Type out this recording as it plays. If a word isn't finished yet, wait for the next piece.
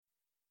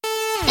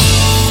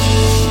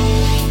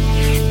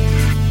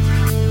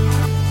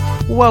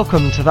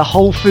Welcome to the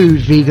Whole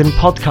Food Vegan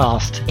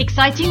Podcast.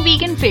 Exciting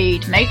vegan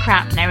food, no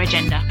crap, no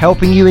agenda.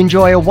 Helping you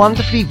enjoy a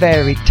wonderfully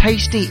varied,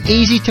 tasty,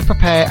 easy to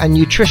prepare and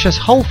nutritious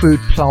whole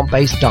food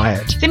plant-based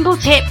diet. Simple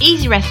tip,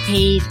 easy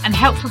recipes and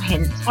helpful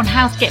hints on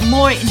how to get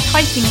more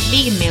enticing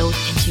vegan meals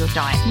into your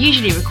diet.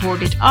 Usually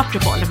recorded after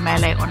a bottle of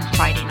Merlot on a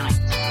Friday night.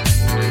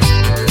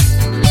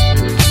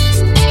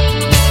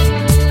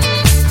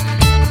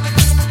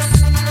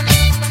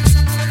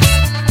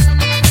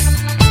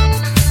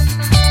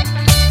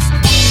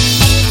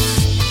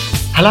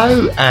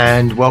 Hello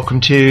and welcome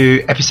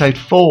to episode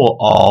 4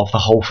 of the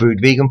Whole Food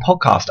Vegan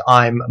Podcast.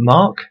 I'm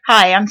Mark.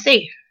 Hi, I'm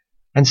Sue.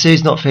 And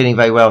Sue's not feeling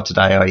very well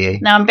today, are you?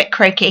 No, I'm a bit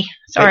croaky.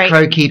 Sorry. Bit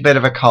croaky, bit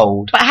of a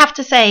cold. But I have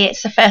to say,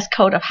 it's the first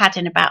cold I've had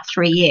in about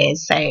 3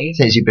 years. So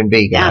since you've been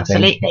vegan, yeah, I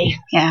think. absolutely.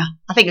 Yeah,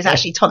 I think it was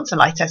actually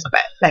tonsillitis,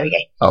 but there we go.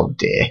 Oh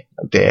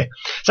dear.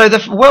 So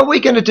what we're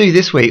going to do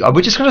this week,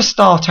 we're just going to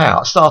start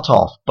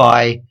off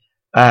by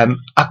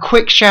a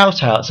quick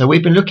shout out. So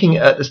we've been looking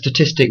at the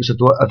statistics of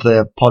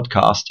the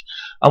podcast,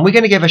 and we're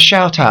going to give a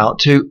shout out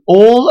to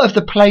all of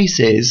the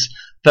places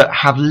that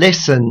have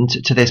listened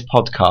to this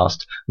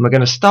podcast. And we're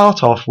going to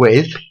start off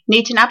with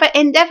Newton Abbot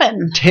in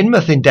Devon,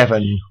 Teignmouth in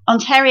Devon,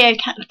 Ontario,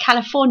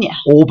 California,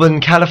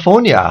 Auburn,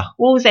 California,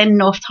 Wallsend,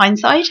 North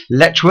Tyneside,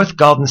 Letchworth,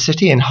 Garden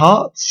City in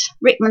Hearts,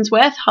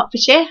 Rickmansworth,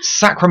 Hertfordshire,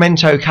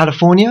 Sacramento,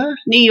 California.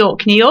 New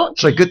York.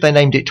 So good they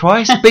named it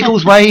twice.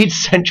 Biggleswade,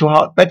 Central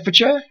Hart,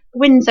 Bedfordshire.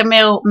 Windsor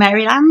Mill,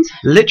 Maryland,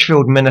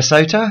 Litchfield,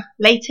 Minnesota,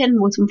 Leighton,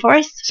 Waltham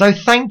Forest. So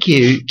thank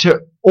you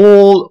to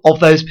all of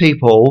those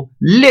people,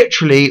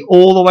 literally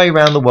all the way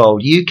around the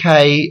world,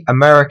 UK,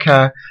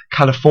 America,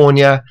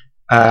 California,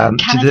 to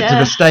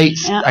the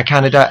States,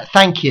 Canada.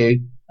 Thank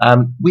you.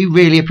 We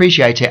really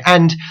appreciate it.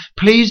 And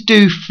please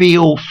do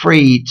feel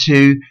free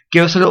to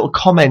give us a little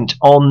comment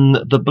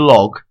on the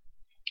blog.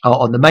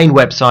 On the main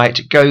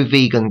website,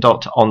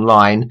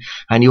 govegan.online,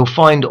 and you'll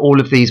find all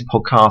of these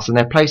podcasts and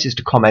there are places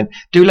to comment.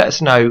 Do let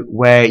us know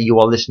where you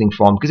are listening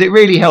from, because it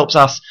really helps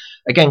us,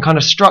 again, kind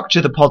of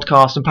structure the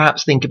podcast and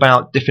perhaps think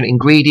about different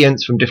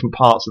ingredients from different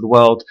parts of the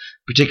world,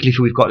 particularly if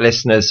we've got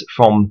listeners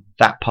from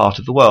that part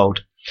of the world.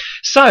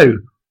 So,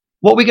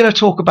 what are we going to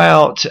talk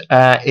about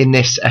in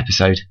this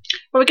episode?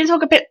 Well, we're going to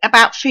talk a bit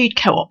about food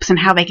co-ops and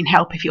how they can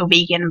help if you're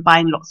vegan and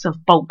buying lots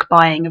of bulk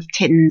buying of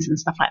tins and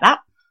stuff like that.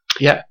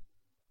 Yeah.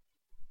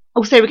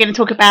 Also, we're going to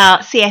talk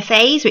about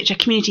CSAs, which are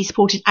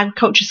community-supported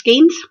agriculture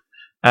schemes.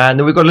 And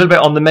then we've got a little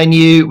bit on the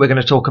menu. We're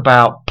going to talk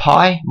about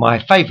pie, my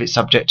favourite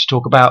subject to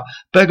talk about,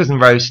 burgers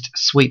and roast,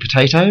 sweet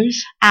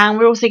potatoes. And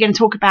we're also going to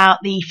talk about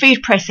the food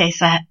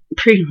processor.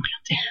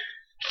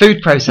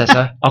 Food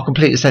processor. I'll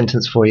complete the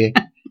sentence for you.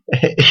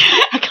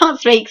 I can't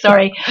speak,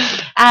 sorry.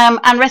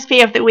 And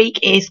recipe of the week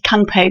is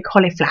kung po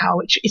cauliflower,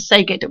 which is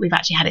so good that we've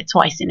actually had it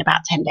twice in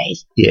about 10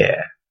 days.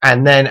 Yeah.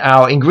 And then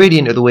our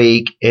ingredient of the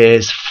week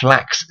is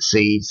flax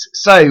seeds.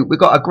 So we've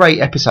got a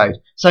great episode.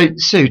 So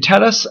Sue,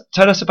 tell us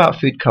about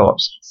food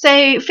co-ops.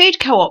 So food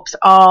co-ops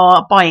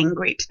are buying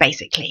groups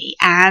basically.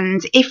 And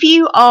if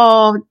you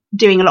are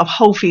doing a lot of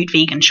whole food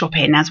vegan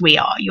shopping as we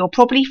are, you'll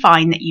probably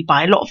find that you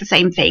buy a lot of the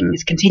same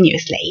things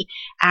continuously,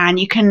 and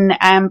you can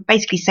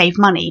basically save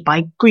money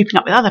by grouping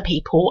up with other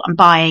people and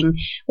buying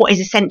what is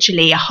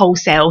essentially a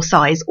wholesale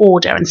size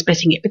order and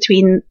splitting it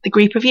between the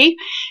group of you.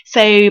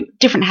 So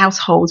different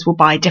households will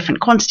buy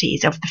different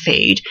quantities of the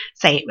food.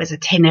 Say it was a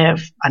tin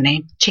of,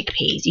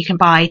 chickpeas. You can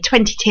buy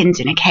 20 tins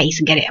in a case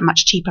and get it at a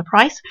much cheaper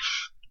price.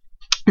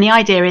 And the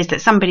idea is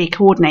that somebody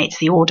coordinates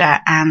the order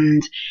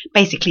and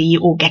basically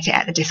you all get it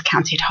at the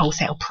discounted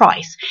wholesale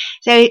price.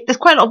 So there's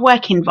quite a lot of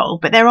work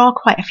involved, but there are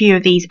quite a few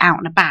of these out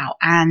and about,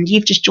 and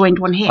you've just joined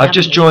one here. I've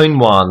just joined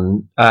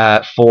one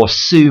for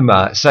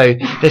Suma. So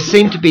there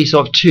seem to be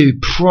sort of two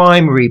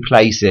primary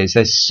places.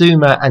 There's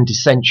Suma and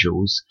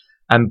Essentials,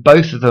 and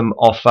both of them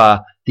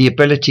offer the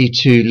ability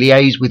to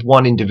liaise with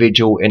one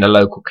individual in a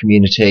local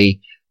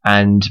community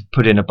and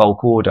put in a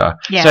bulk order.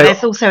 Yeah, so,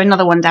 there's also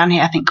another one down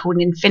here, I think, called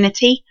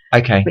Infinity,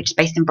 okay, which is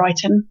based in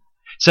Brighton.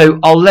 So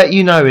I'll let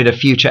you know in a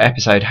future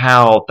episode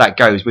how that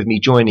goes with me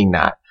joining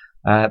that.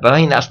 But I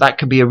think that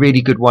could be a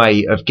really good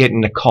way of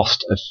getting the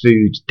cost of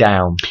food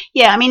down.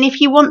 Yeah, I mean, if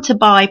you want to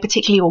buy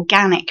particularly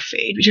organic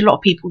food, which a lot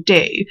of people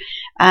do,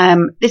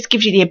 this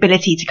gives you the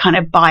ability to kind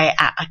of buy it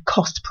at a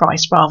cost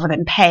price rather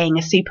than paying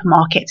a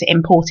supermarket to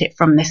import it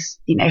from this,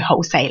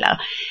 wholesaler.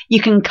 You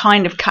can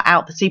kind of cut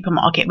out the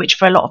supermarket, which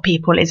for a lot of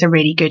people is a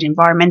really good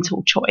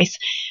environmental choice.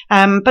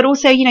 But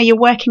also, you're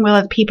working with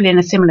other people in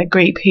a similar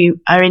group who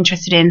are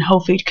interested in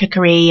whole food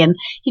cookery, and,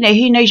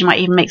 who knows, you might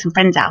even make some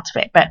friends out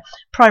of it. But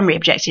primary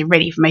objective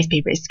really for most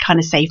people is to kind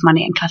of save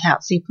money and cut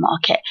out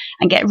supermarket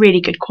and get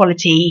really good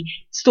quality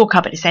store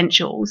cupboard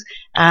essentials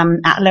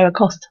at a lower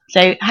cost.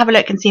 So have a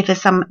look and see if there's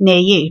some near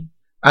you.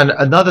 And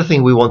another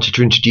thing we wanted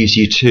to introduce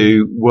you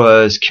to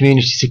was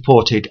community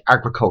supported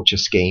agriculture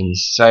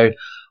schemes. So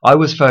I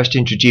was first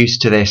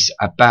introduced to this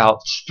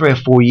about 3 or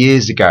 4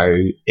 years ago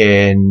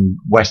in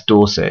West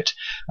Dorset,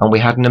 and we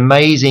had an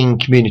amazing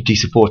community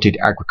supported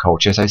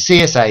agriculture. So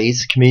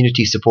CSAs,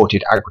 community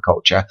supported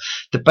agriculture.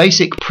 The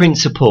basic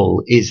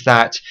principle is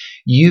that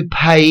you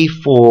pay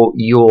for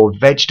your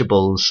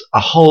vegetables a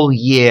whole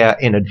year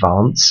in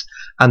advance,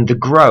 and the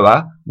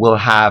grower will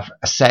have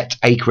a set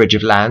acreage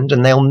of land,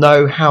 and they'll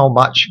know how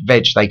much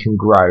veg they can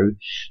grow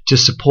to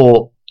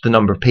support the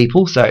number of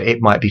people. So it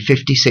might be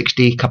 50,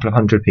 60, a couple of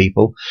hundred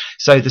people.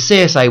 So the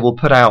CSA will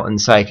put out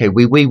and say, okay,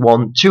 we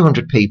want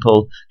 200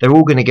 people. They're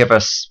all going to give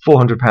us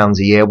 £400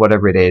 a year,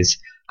 whatever it is.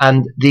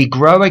 And the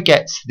grower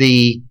gets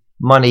the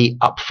money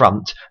up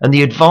front. And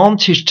the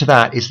advantage to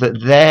that is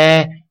that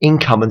their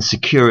income and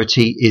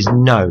security is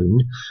known,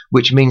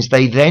 which means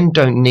they then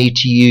don't need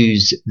to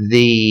use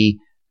the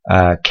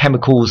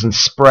chemicals and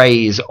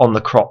sprays on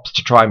the crops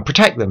to try and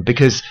protect them,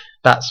 because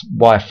that's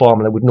why a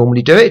farmer would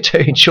normally do it,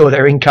 to ensure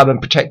their income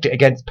and protect it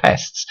against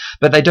pests.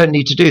 But they don't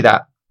need to do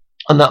that.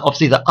 And that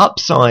obviously the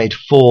upside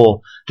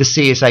for the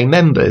CSA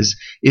members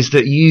is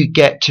that you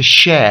get to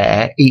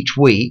share each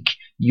week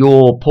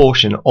your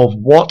portion of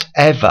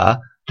whatever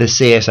the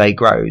CSA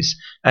grows.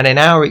 And in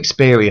our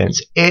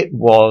experience, it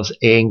was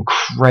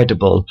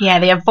incredible. Yeah,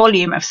 the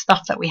volume of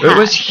stuff that we had. It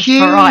was huge.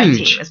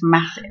 Variety, it was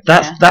massive.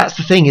 That's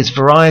the thing, is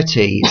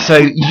variety. So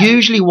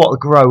usually what a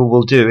grower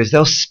will do is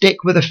they'll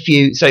stick with a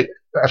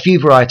few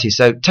varieties.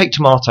 So take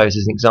tomatoes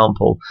as an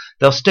example.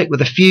 They'll stick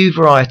with a few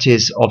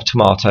varieties of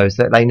tomatoes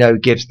that they know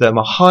gives them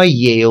a high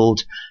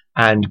yield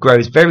and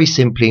grows very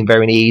simply and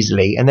very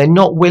easily, and they're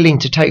not willing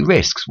to take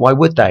risks. Why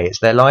would they? It's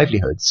their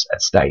livelihoods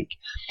at stake.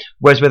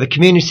 Whereas with a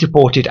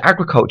community-supported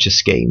agriculture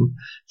scheme,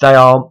 they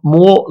are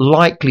more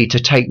likely to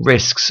take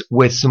risks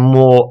with some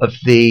more of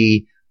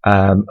the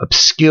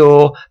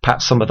obscure,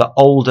 perhaps some of the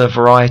older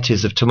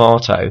varieties of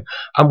tomato,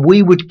 and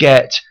we would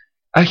get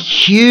a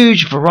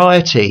huge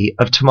variety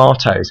of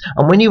tomatoes.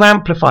 And when you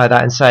amplify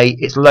that and say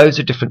it's loads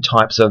of different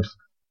types of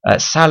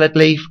salad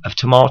leaf, of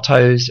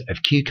tomatoes,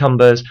 of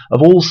cucumbers,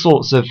 of all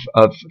sorts of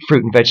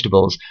fruit and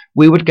vegetables,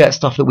 we would get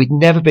stuff that we'd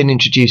never been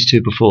introduced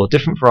to before,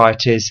 different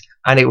varieties,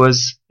 and it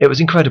was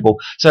incredible.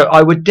 So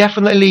I would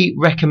definitely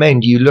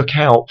recommend you look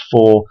out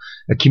for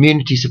a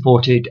community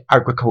supported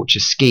agriculture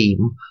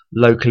scheme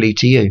locally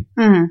to you.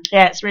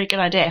 Yeah, it's a really good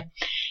idea.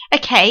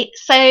 Okay,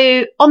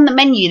 so on the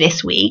menu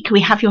this week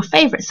we have your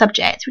favourite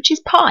subject, which is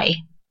pie.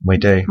 We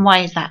do. Why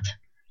is that?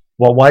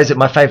 Well, why is it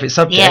my favourite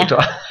subject?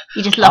 Yeah,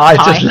 you just love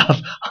pie.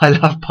 I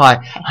love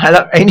pie. I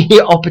love any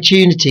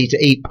opportunity to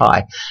eat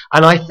pie.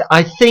 And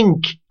I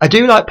think, I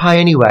do like pie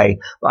anyway,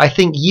 but I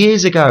think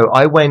years ago,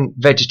 I went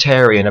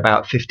vegetarian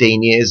about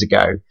 15 years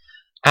ago,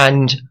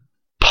 and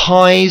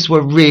pies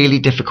were really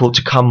difficult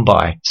to come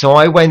by. So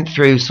I went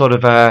through sort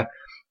of a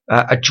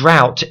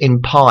drought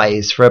in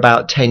pies for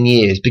about 10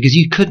 years, because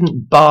you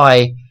couldn't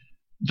buy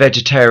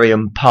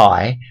vegetarian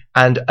pie.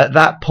 And at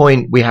that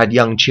point we had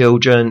young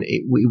children.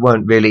 We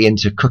weren't really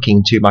into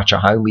cooking too much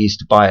at home. We used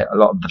to buy a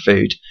lot of the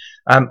food,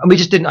 and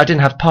I didn't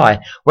have pie.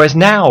 Whereas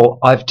now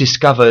I've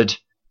discovered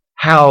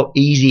how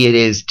easy it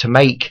is to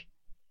make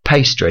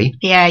pastry.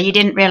 Yeah, you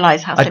didn't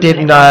realise how simple I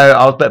didn't know.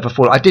 I was a bit of a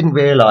fool. I didn't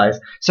realise.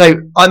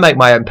 So I make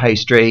my own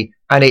pastry,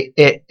 and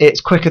it's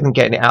quicker than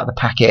getting it out of the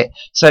packet.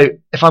 So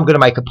if I'm going to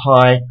make a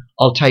pie,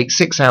 I'll take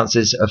 6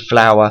 ounces of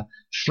flour,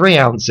 3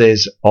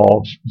 ounces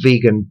of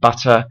vegan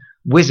butter,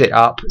 whiz it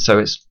up so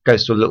it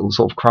goes to a little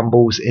sort of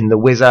crumbles in the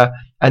whizzer,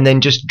 and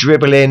then just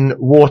dribble in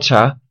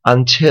water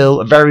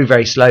until, very,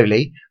 very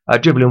slowly,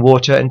 dribble in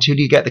water until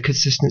you get the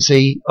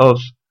consistency of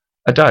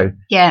a dough.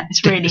 Yeah,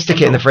 it's really Stick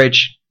it in the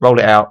fridge, roll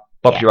it out,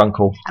 Bob your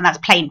uncle. And that's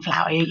plain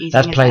flour you're using.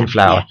 That's plain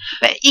flour. Yeah.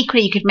 But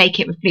equally you could make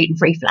it with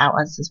gluten-free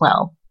flours as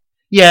well.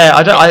 Yeah,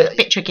 a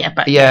bit trickier,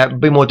 but yeah,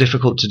 it'd be more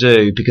difficult to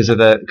do because of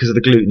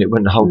the gluten. It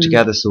wouldn't hold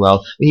together so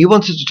well. And you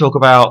wanted to talk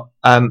about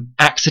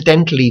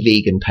accidentally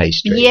vegan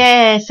pastry.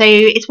 Yeah, so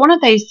it's one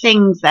of those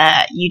things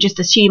that you just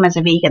assume as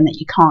a vegan that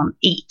you can't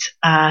eat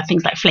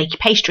things like flaky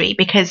pastry,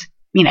 because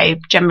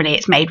generally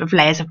it's made with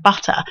layers of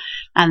butter.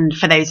 And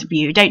for those of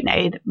you who don't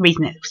know, the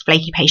reason it's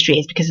flaky pastry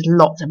is because there's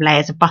lots of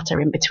layers of butter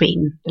in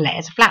between the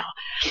layers of flour,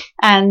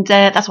 and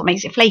that's what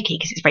makes it flaky,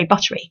 because it's very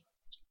buttery.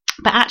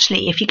 But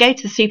actually, if you go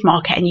to the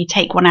supermarket and you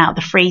take one out of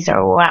the freezer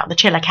or out of the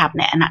chiller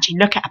cabinet and actually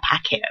look at a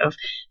packet of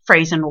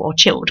frozen or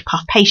chilled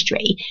puff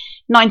pastry,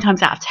 9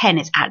 times out of 10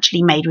 it's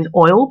actually made with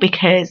oil,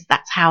 because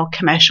that's how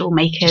commercial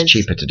makers... It's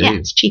cheaper to do. Yeah,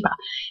 it's cheaper.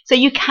 So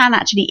you can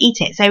actually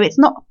eat it. So it's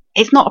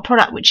not a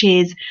product which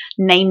is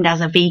named as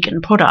a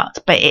vegan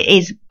product, but it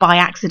is by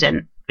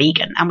accident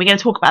vegan, and we're going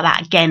to talk about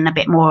that again a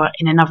bit more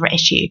in another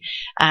issue,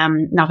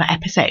 another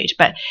episode,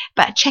 but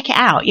check it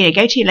out.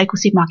 Go to your local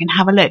supermarket and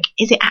have a look.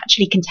 Is it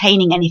actually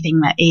containing anything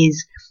that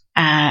is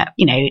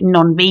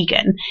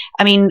non-vegan?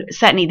 I mean,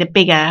 certainly the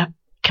bigger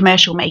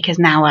commercial makers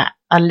now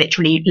are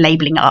literally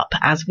labeling it up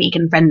as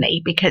vegan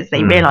friendly, because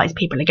they realize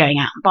people are going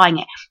out and buying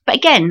it. But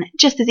again,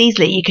 just as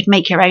easily you could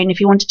make your own if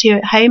you wanted to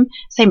at home.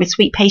 Same with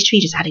sweet pastry,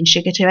 just adding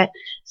sugar to it.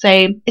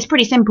 So it's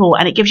pretty simple,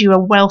 and it gives you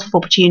a wealth of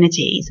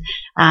opportunities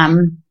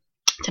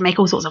to make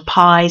all sorts of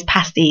pies,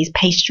 pasties,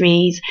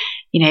 pastries.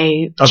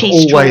 I've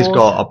cheese always straws.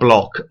 got a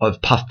block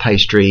of puff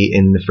pastry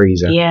in the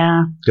freezer.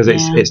 Yeah. Because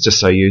it's just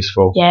so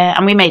useful. Yeah,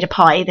 and we made a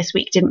pie this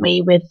week, didn't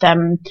we, with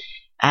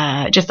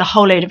just a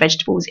whole load of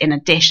vegetables in a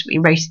dish that we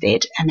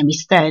roasted, and then we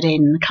stirred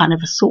in kind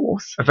of a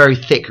sauce. A very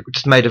thick,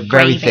 just made a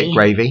very thick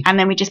gravy. And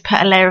then we just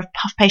put a layer of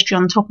puff pastry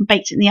on top and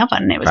baked it in the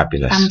oven. It was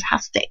fabulous.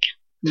 Fantastic.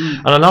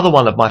 And another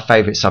one of my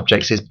favourite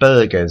subjects is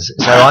burgers.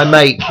 So I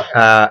make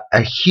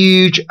a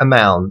huge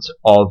amount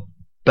of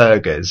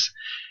burgers.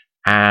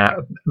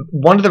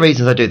 One of the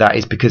reasons I do that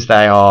is because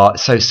they are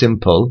so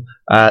simple.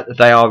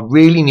 They are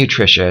really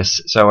nutritious,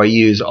 so I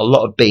use a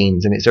lot of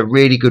beans, and it's a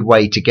really good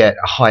way to get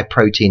a high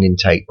protein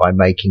intake by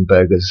making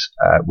burgers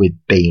with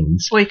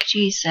beans. Or you could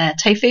use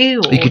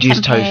tofu. Or you could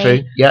use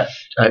tofu. Yeah,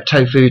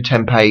 tofu,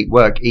 tempeh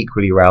work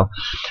equally well.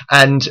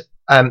 And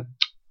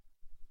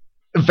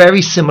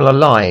very similar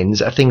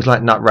lines are things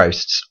like nut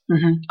roasts.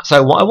 Mm-hmm.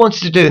 So what I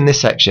wanted to do in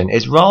this section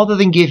is, rather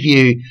than give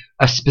you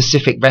a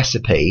specific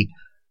recipe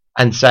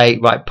and say,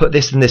 right, put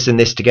this and this and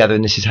this together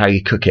and this is how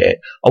you cook it,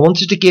 I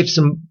wanted to give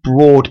some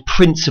broad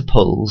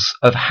principles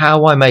of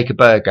how I make a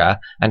burger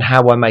and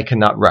how I make a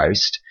nut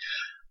roast.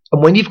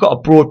 And when you've got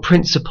a broad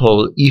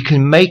principle, you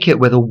can make it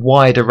with a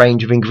wider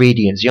range of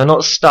ingredients. You're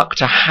not stuck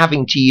to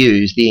having to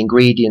use the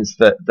ingredients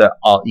that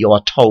you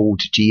are told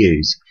to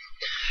use.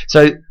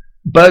 So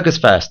burgers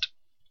first.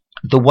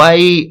 The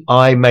way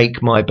I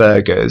make my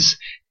burgers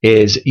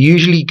is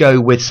usually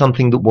go with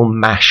something that will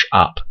mash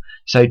up.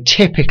 So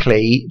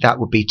typically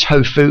that would be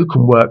tofu,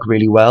 can work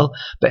really well.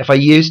 But if I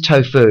use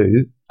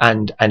tofu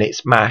and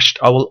it's mashed,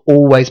 I will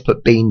always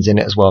put beans in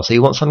it as well. So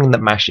you want something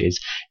that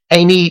mashes.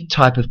 Any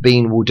type of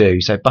bean will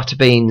do. So butter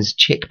beans,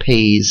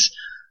 chickpeas.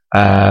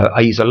 I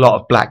use a lot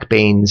of black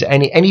beans.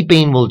 Any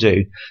bean will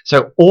do.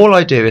 So all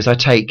I do is I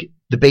take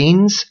the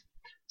beans,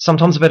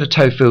 sometimes a bit of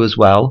tofu as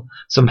well,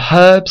 some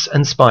herbs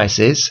and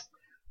spices.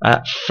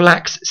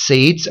 Flax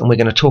seeds, and we're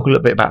going to talk a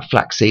little bit about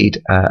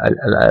flaxseed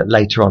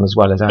later on as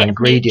well as our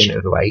ingredient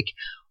of the week.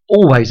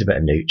 Always a bit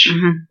of nooch.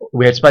 Mm-hmm.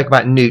 We had spoke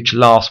about nooch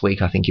last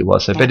week, I think it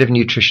was. So a bit of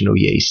nutritional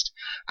yeast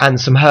and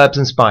some herbs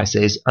and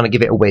spices, and I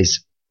give it a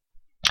whiz.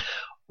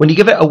 When you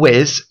give it a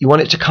whiz, you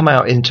want it to come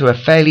out into a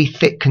fairly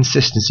thick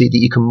consistency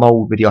that you can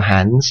mould with your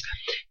hands.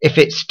 If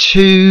it's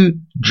too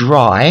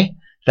dry,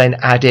 then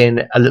add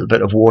in a little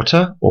bit of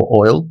water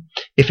or oil.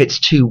 If it's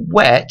too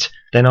wet,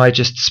 then I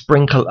just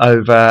sprinkle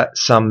over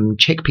some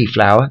chickpea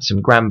flour, some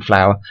gram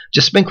flour.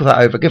 Just sprinkle that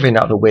over, give it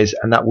another whiz,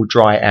 and that will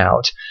dry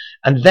out.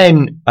 And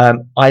then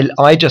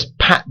I just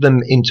pat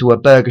them into a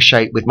burger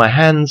shape with my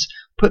hands,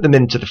 put them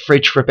into the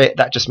fridge for a bit.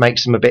 That just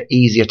makes them a bit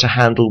easier to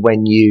handle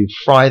when you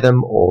fry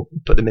them or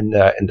put them in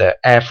the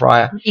air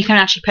fryer. You can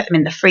actually put them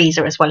in the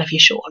freezer as well if you're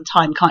short on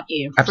time, can't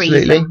you? Absolutely.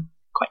 Freeze them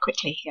quite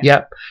quickly.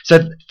 Yeah.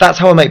 So that's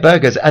how I make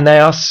burgers, and they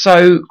are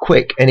so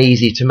quick and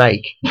easy to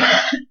make.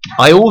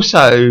 I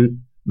also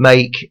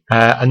make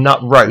a nut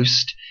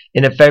roast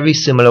in a very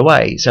similar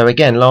way. So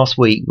again, last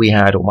week we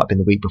had, or might have been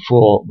the week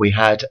before, we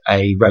had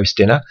a roast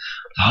dinner.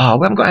 We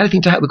haven't got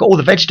anything to have. We've got all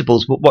the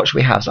vegetables, but what should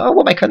we have? So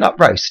we'll make a nut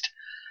roast.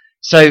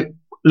 So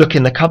look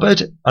in the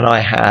cupboard, and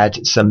I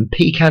had some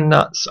pecan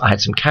nuts, I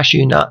had some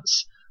cashew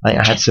nuts, I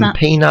had some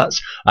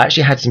peanuts, I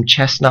actually had some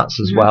chestnuts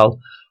as well.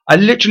 I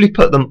literally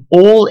put them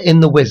all in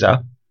the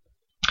whizzer,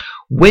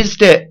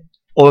 whizzed it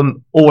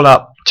all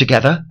up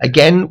together,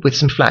 again with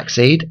some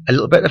flaxseed, a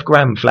little bit of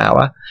gram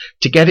flour,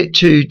 to get it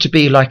to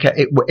be like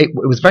it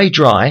was very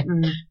dry,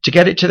 to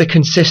get it to the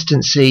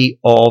consistency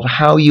of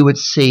how you would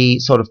see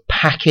sort of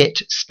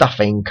packet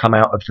stuffing come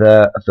out of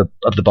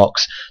the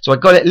box. So I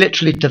got it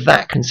literally to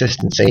that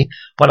consistency.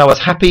 When I was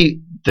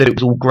happy that it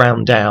was all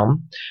ground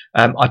down,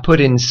 I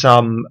put in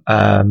some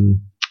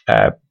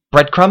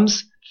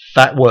breadcrumbs.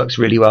 That works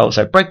really well.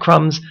 So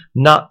breadcrumbs,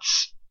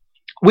 nuts,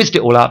 whizzed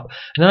it all up,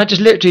 and then I just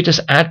literally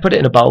put it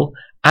in a bowl,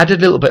 added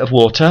a little bit of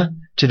water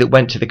till it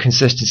went to the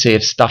consistency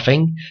of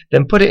stuffing,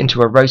 then put it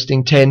into a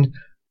roasting tin,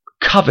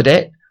 covered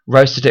it,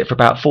 roasted it for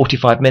about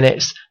 45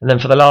 minutes, and then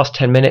for the last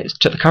 10 minutes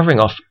took the covering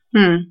off.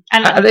 And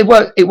it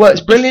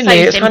works brilliantly.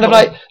 It's kind of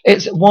like,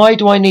 why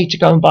do I need to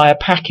go and buy a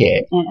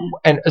packet?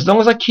 And as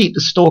long as I keep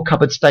the store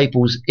cupboard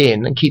staples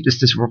in and keep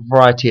this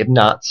variety of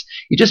nuts,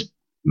 you just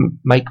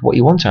make what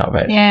you want out of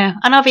it. Yeah,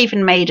 and I've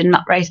even made a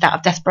nut roast out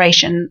of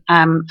desperation,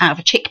 out of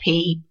a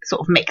chickpea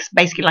sort of mix,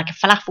 basically like a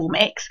falafel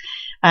mix,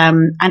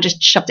 and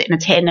just shoved it in a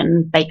tin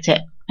and baked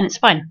it, and it's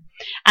fine.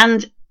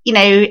 And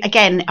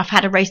again, I've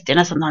had a roast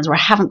dinner sometimes where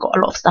I haven't got a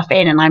lot of stuff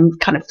in, and I'm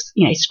kind of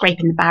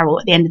scraping the barrel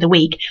at the end of the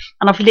week,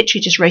 and I've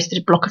literally just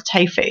roasted a block of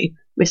tofu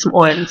with some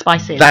oil and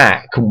spices.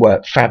 That can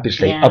work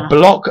fabulously. Yeah. A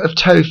block of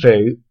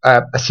tofu,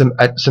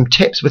 some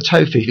tips with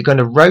tofu. If you're going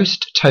to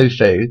roast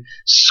tofu,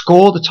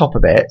 score the top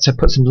of it, so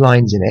put some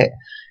lines in it,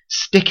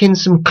 stick in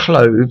some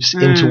cloves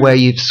into where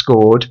you've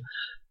scored,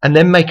 and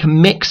then make a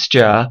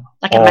mixture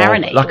like a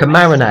marinade. Like a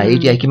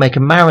marinade. Yeah, you can make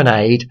a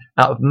marinade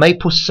out of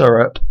maple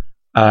syrup,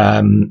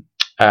 soya,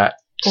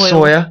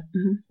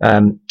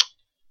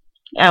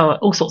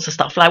 all sorts of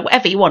stuff, like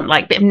whatever you want,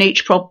 like a bit of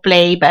nooch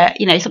probably, but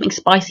something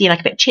spicy, like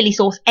a bit of chili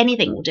sauce,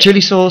 anything will do.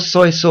 Chili sauce,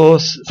 soy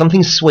sauce,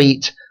 something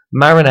sweet,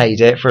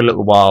 marinate it for a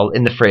little while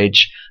in the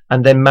fridge,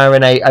 and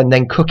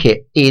then cook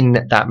it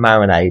in that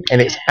marinade,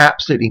 and it's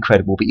absolutely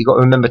incredible. But you've got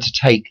to remember to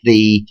take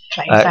the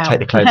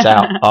clothes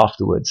out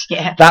afterwards.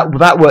 Yeah.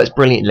 That works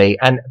brilliantly.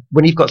 And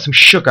when you've got some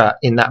sugar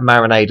in that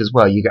marinade as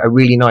well, you get a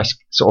really nice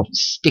sort of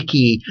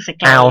sticky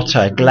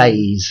outer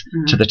glaze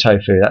to the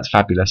tofu. That's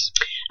fabulous.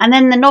 And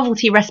then the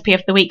novelty recipe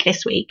of the week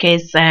this week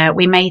is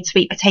we made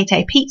sweet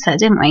potato pizza,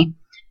 didn't we?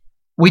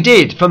 We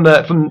did from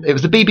it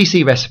was the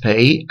BBC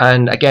recipe,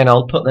 and again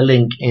I'll put the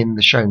link in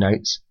the show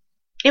notes.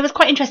 It was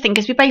quite interesting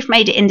because we both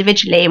made it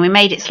individually and we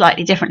made it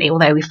slightly differently,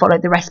 although we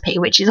followed the recipe,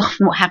 which is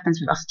often what happens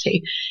with us too.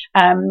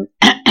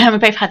 We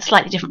both had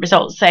slightly different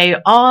results. So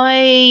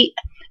I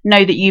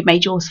know that you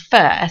made yours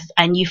first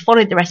and you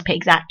followed the recipe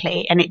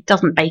exactly, and it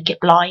doesn't bake it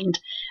blind.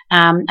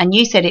 And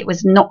you said it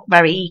was not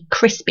very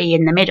crispy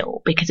in the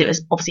middle because it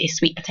was obviously a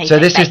sweet potato. So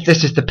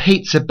this is the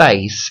pizza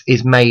base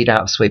is made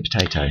out of sweet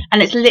potato,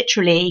 and it's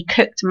literally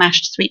cooked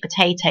mashed sweet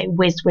potato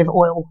whizzed with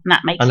oil, and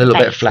that makes a little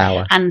bit of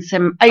flour and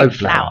some oat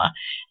flour.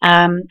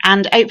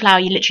 And oat flour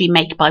you literally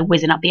make by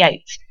whizzing up the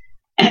oats.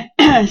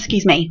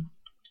 Excuse me.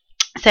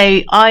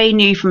 So I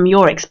knew from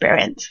your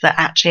experience that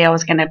actually I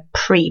was going to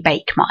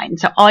pre-bake mine.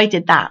 So I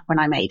did that when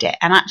I made it,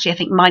 and actually I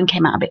think mine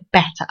came out a bit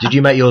better. Did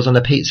you make yours on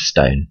a pizza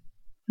stone?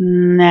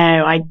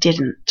 No, I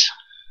didn't.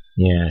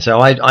 Yeah, so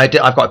I've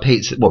got a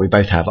pizza. What we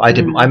both have. I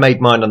made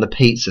mine on the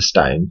pizza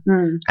stone,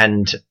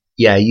 and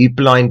yeah, you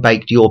blind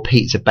baked your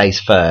pizza base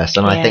first,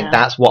 and I think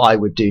that's what I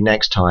would do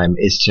next time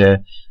is to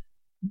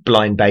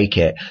blind bake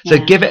it. So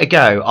give it a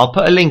go. I'll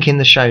put a link in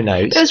the show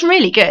notes. It was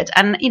really good,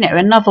 and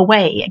another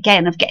way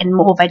again of getting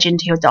more veg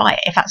into your diet,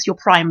 if that's your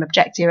prime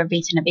objective of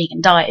eating a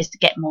vegan diet, is to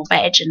get more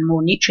veg and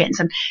more nutrients.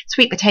 And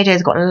sweet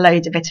potatoes got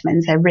loads of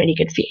vitamins. They're really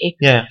good for you.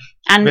 Yeah,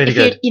 and really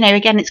good.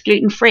 Again, it's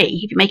gluten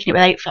free. If you're making it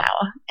with oat flour,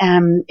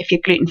 if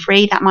you're gluten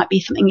free, that might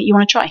be something that you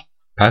want to try.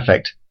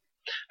 Perfect.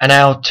 And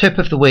our tip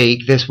of the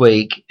week this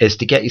week is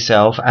to get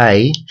yourself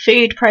a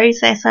food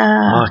processor.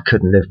 Oh, I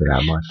couldn't live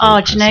without my food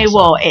processor. Do you know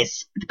what?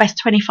 It's the best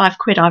 25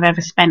 quid I've ever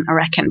spent, I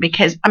reckon,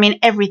 because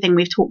everything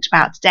we've talked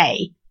about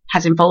today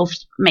has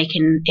involved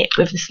making it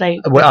with the slow.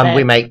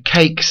 We make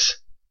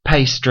cakes,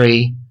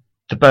 pastry,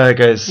 the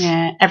burgers,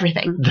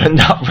 everything. The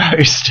nut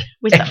roast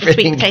with the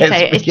sweet potato.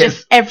 It's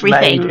just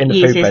everything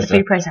uses the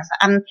food processor.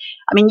 And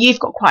you've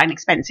got quite an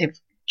expensive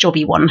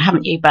jobby one,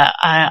 haven't you? But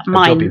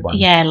mine,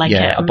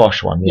 a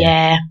Bosch one.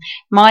 Yeah,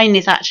 mine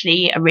is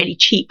actually a really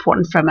cheap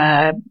one from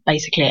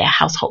basically a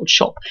household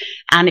shop,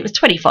 and it was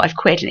 25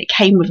 quid, and it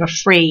came with a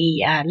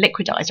free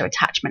liquidizer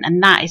attachment,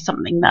 and that is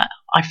something that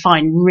I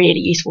find really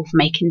useful for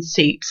making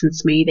soups and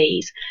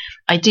smoothies.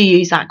 I do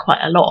use that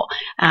quite a lot,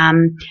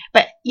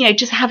 but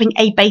just having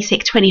a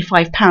basic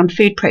 £25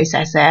 food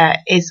processor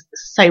is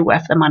so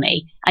worth the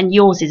money. And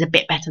yours is a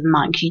bit better than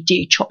mine because you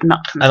do chop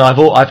nuts. And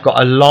I've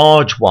got a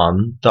large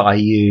one that I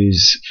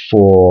use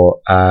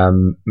for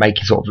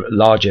making sort of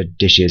larger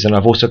dishes, and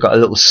I've also got a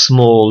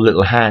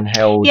little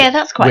handheld. Yeah,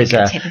 that's quite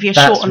whizzer. a good tip if you're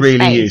that's short on really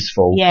space.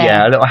 Useful.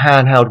 Yeah, a little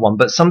handheld one,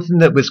 but something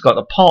that was got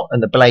a pot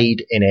and the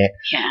blade in it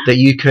that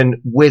you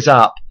can whiz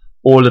up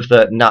all of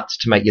the nuts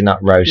to make your nut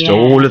roast or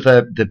all of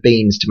the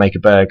beans to make a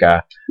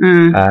burger.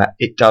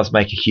 It does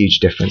make a huge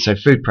difference. So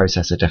food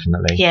processor,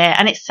 definitely. Yeah,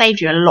 and it saves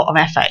you a lot of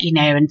effort,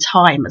 and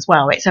time as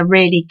well. It's a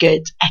really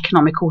good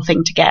economical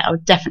thing to get. I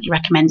would definitely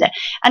recommend it.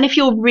 And if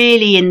you're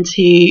really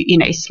into,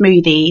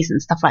 smoothies and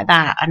stuff like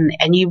that,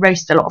 and you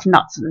roast a lot of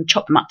nuts and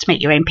chop them up to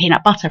make your own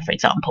peanut butter, for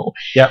example,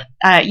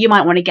 you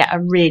might want to get a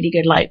really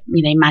good,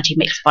 Maggi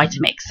Mix,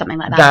 Vitamix, something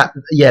like that.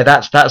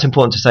 That's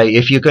important to say.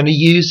 If you're going to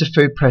use a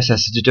food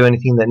processor to do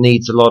anything that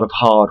needs a lot of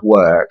hard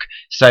work,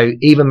 so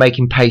even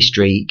making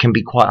pastry can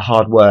be quite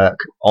hard work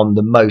on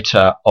the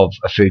motor of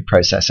a food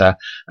processor,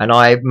 and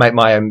I make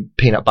my own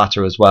peanut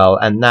butter as well,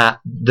 and that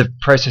the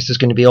processor is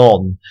going to be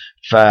on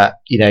for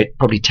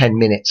probably 10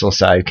 minutes or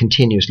so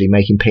continuously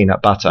making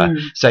peanut butter.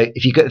 So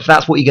if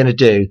that's what you're going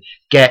to do,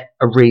 get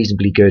a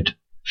reasonably good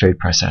food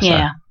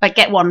processor. But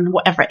get one,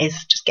 whatever it is,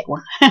 just get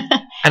one.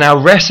 And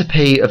our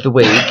recipe of the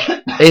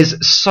week is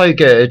so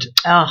good.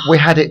 We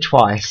had it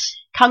twice.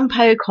 Kung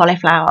Po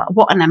cauliflower.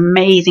 What an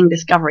amazing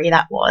discovery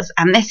that was.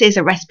 And this is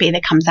a recipe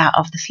that comes out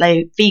of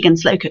the vegan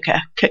slow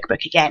cooker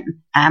cookbook again,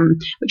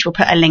 which we'll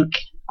put a link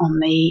on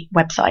the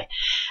website.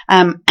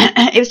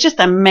 It was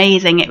just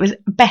amazing. It was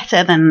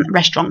better than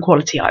restaurant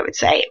quality, I would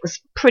say. It was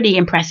pretty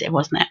impressive,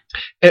 wasn't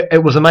it?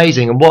 It was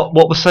amazing. And what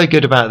was so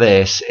good about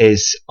this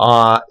is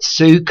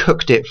Sue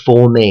cooked it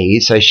for me.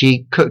 So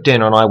she cooked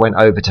dinner and I went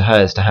over to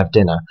hers to have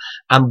dinner.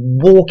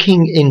 And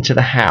walking into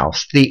the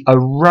house, the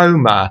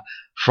aroma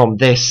from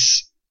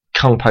this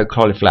Kung Po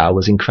cauliflower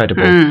was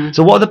incredible.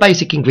 So what are the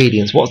basic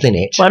ingredients? What's in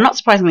it? Well, not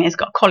surprisingly, it's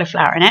got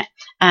cauliflower in it.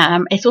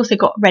 It's also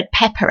got red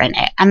pepper in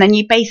it. And then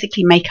you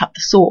basically make up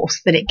the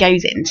sauce that it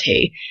goes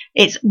into.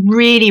 It's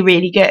really,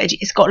 really good.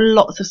 It's got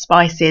lots of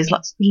spices,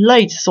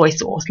 loads of soy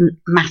sauce,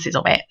 masses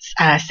of it,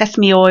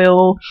 sesame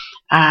oil,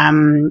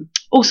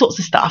 all sorts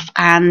of stuff.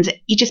 And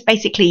you just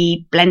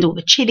basically blend all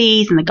the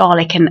chilies and the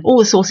garlic and all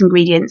the sauce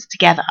ingredients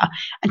together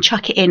and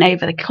chuck it in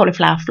over the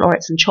cauliflower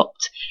florets and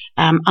chopped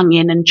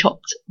onion and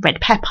chopped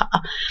red pepper,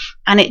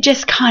 and it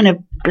just kind of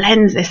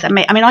blends this. I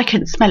mean, I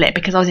couldn't smell it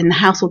because I was in the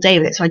house all day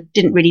with it, so I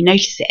didn't really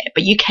notice it.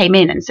 But you came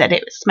in and said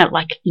it smelled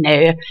like,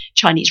 a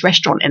Chinese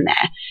restaurant in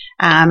there,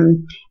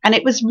 and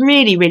it was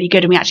really, really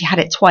good. And we actually had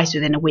it twice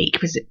within a week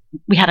because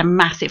we had a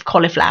massive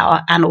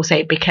cauliflower, and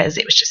also because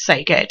it was just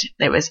so good.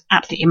 It was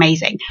absolutely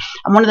amazing.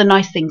 And one of the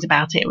nice things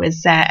about it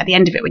was at the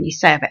end of it, when you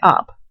serve it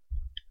up,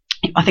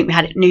 I think we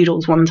had it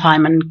noodles one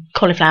time and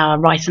cauliflower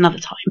rice another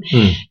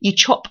time. You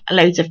chop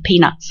loads of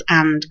peanuts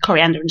and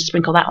coriander and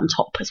sprinkle that on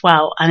top as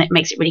well, and it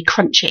makes it really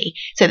crunchy.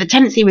 So the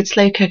tendency with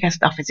slow cooker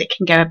stuff is it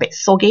can go a bit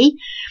soggy,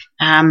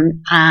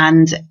 and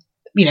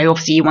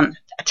obviously you want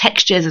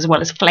textures as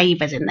well as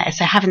flavors in there.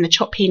 So having the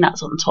chopped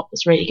peanuts on top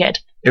was really good.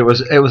 It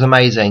was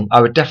amazing. I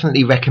would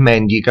definitely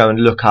recommend you go and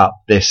look up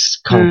this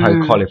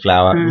compo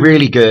cauliflower.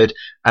 Really good,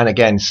 and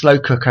again, slow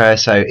cooker,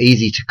 so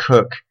easy to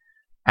cook.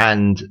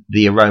 And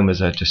the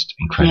aromas are just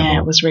incredible. Yeah,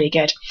 it was really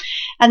good.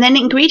 And then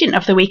ingredient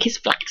of the week is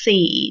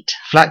flaxseed.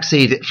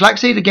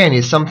 Flaxseed again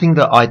is something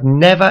that I'd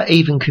never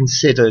even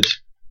considered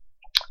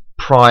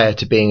prior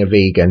to being a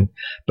vegan,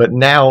 but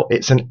now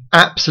it's an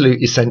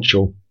absolute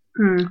essential.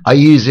 I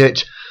use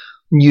it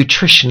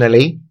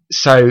nutritionally,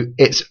 so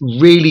it's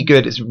really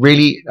good. It's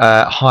really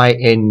high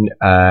in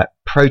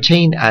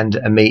protein and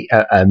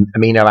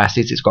amino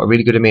acids. It's got a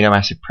really good amino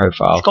acid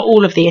profile. It's got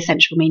all of the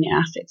essential amino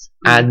acids.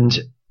 And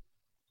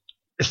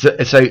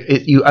so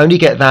you only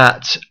get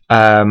that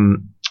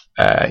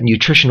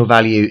nutritional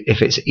value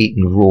if it's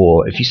eaten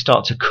raw. If you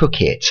start to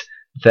cook it,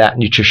 that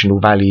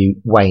nutritional value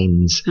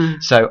wanes.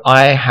 So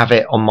I have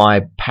it on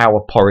my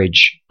power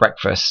porridge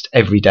breakfast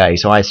every day.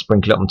 So I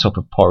sprinkle it on top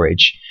of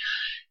porridge.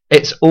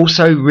 It's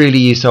also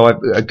really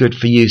good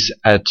for use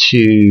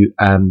to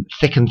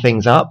thicken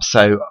things up.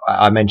 So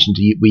I mentioned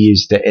we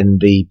used it in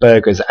the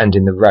burgers and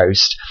in the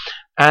roast,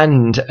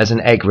 and as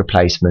an egg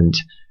replacement.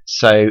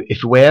 So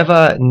if we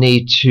ever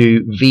need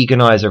to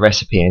veganize a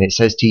recipe and it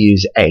says to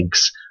use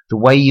eggs, the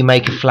way you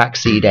make a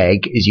flaxseed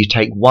egg is you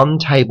take 1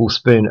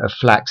 tablespoon of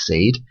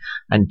flaxseed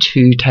and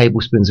 2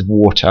 tablespoons of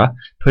water,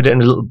 put it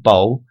in a little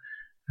bowl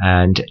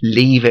and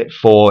leave it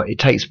it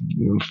takes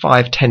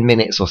 5-10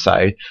 minutes or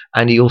so,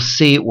 and you'll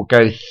see it will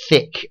go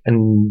thick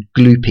and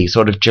gloopy,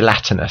 sort of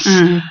gelatinous.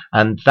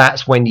 And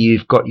that's when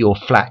you've got your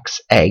flax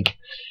egg.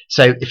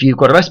 So if you've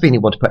got a recipe and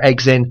you want to put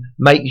eggs in,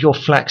 make your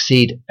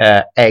flaxseed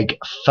egg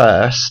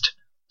first,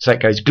 so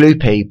it goes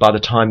gloopy by the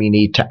time you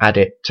need to add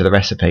it to the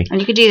recipe. And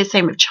you could do the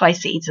same with chia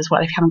seeds as well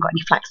if you haven't got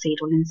any flaxseed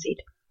or linseed.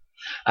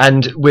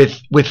 And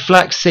with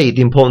flaxseed,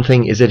 the important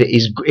thing is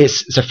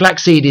that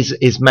flaxseed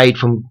is made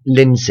from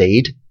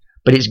linseed,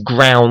 but it's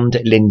ground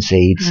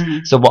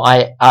linseeds. So what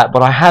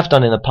I have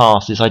done in the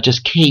past is I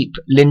just keep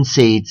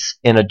linseeds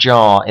in a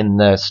jar in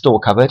the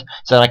store cupboard,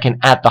 so that I can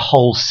add the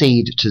whole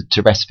seed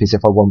to recipes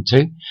if I want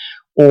to,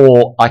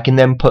 or I can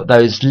then put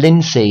those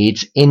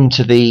linseeds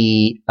into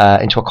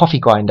a coffee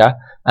grinder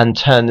and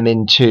turn them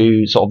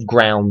into sort of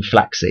ground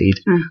flaxseed.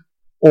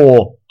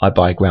 Or I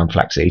buy ground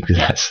flaxseed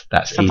because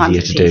that's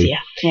easier to do.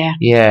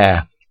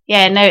 Easier.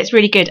 Yeah, no, it's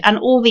really good. And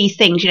all these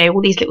things,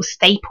 all these little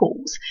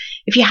staples,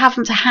 if you have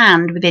them to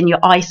hand within your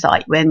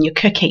eyesight when you're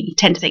cooking, you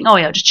tend to think,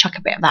 I'll just chuck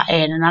a bit of that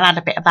in and I'll add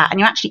a bit of that. And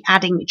you're actually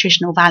adding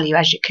nutritional value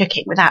as you're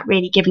cooking without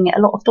really giving it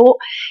a lot of thought.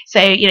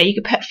 So, you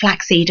could put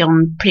flaxseed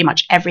on pretty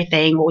much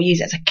everything, or use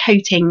it as a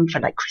coating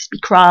for like crispy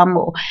crumb,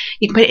 or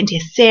you can put it into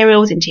your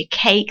cereals, into your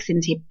cakes,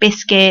 into your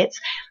biscuits,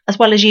 as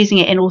well as using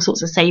it in all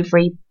sorts of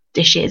savoury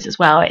dishes as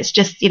well. It's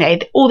just,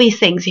 all these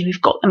things, if you've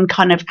got them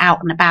kind of out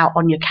and about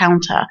on your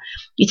counter,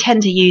 you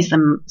tend to use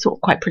them sort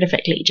of quite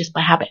prolifically just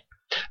by habit.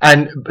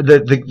 And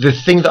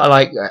the thing that I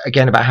like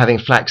again about having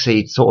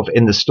flaxseed sort of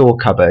in the store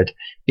cupboard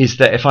is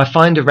that if I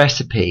find a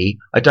recipe,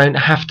 I don't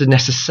have to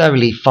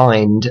necessarily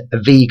find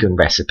a vegan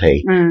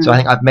recipe. So I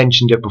think I've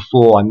mentioned it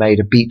before. I made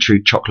a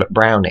beetroot chocolate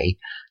brownie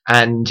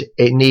and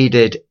it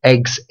needed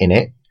eggs in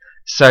it,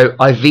 so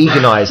I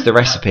veganized the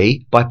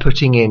recipe by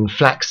putting in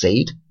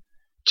flaxseed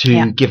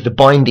to give the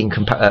binding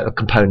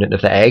component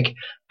of the egg,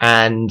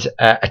 and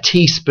a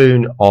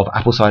teaspoon of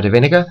apple cider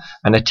vinegar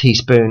and a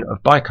teaspoon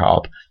of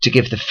bicarb to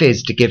give the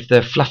fizz, to give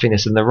the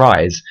fluffiness and the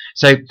rise.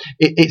 So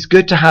it's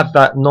good to have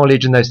that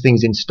knowledge and those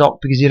things in stock,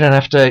 because you don't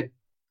have to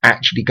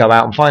actually go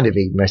out and find a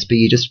vegan recipe,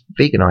 you just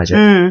veganize it.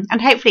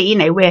 And hopefully,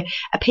 we're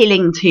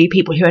appealing to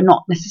people who are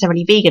not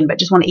necessarily vegan but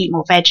just want to eat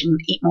more veg and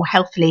eat more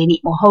healthily and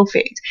eat more whole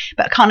foods,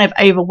 but are kind of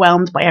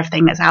overwhelmed by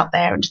everything that's out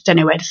there and just don't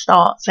know where to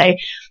start. So,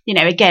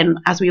 again,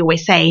 as we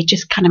always say,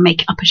 just kind of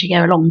make it up as you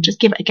go along.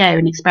 Just give it a go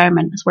and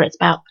experiment. That's what it's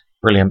about.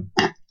 Brilliant.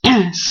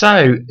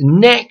 So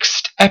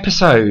next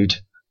episode,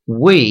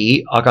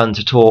 we are going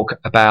to talk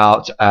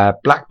about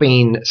black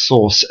bean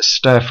sauce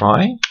stir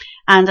fry.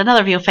 And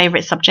another of your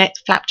favourite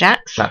subjects,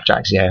 flapjacks.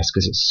 Flapjacks, yes,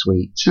 because it's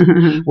sweet.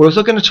 We're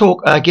also going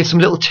to give some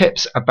little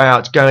tips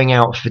about going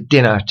out for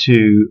dinner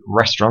to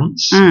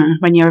restaurants.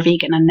 When you're a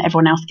vegan and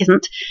everyone else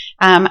isn't.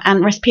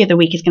 And recipe of the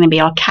week is going to be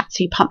our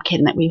katsu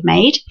pumpkin that we've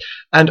made.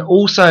 And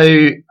also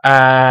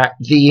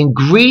the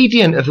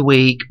ingredient of the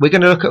week, we're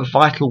going to look at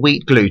vital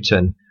wheat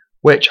gluten.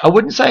 which I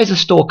wouldn't say is a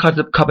store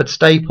cupboard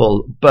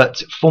staple,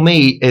 but for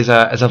me is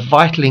a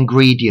vital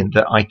ingredient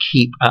that I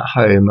keep at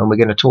home, and we're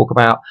going to talk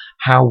about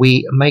how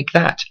we make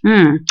that.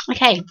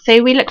 Okay,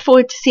 so we look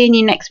forward to seeing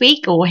you next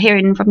week, or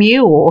hearing from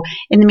you, or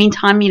in the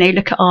meantime,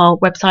 look at our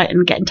website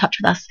and get in touch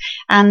with us,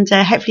 and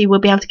hopefully we'll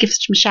be able to give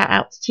some shout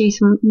outs to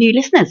some new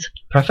listeners.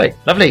 Perfect.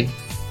 Lovely.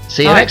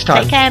 See you next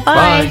time. Take care.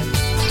 Bye.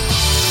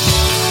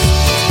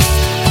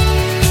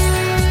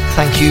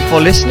 Thank you for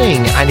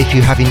listening, and if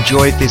you have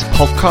enjoyed this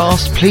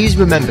podcast, please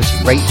remember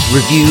to rate,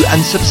 review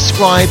and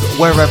subscribe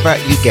wherever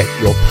you get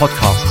your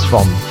podcasts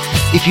from.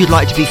 If you'd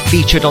like to be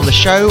featured on the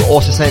show or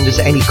to send us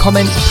any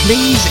comments,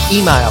 please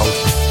email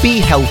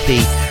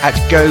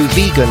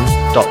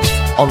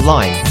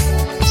behealthy@govegan.online.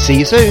 See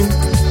you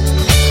soon.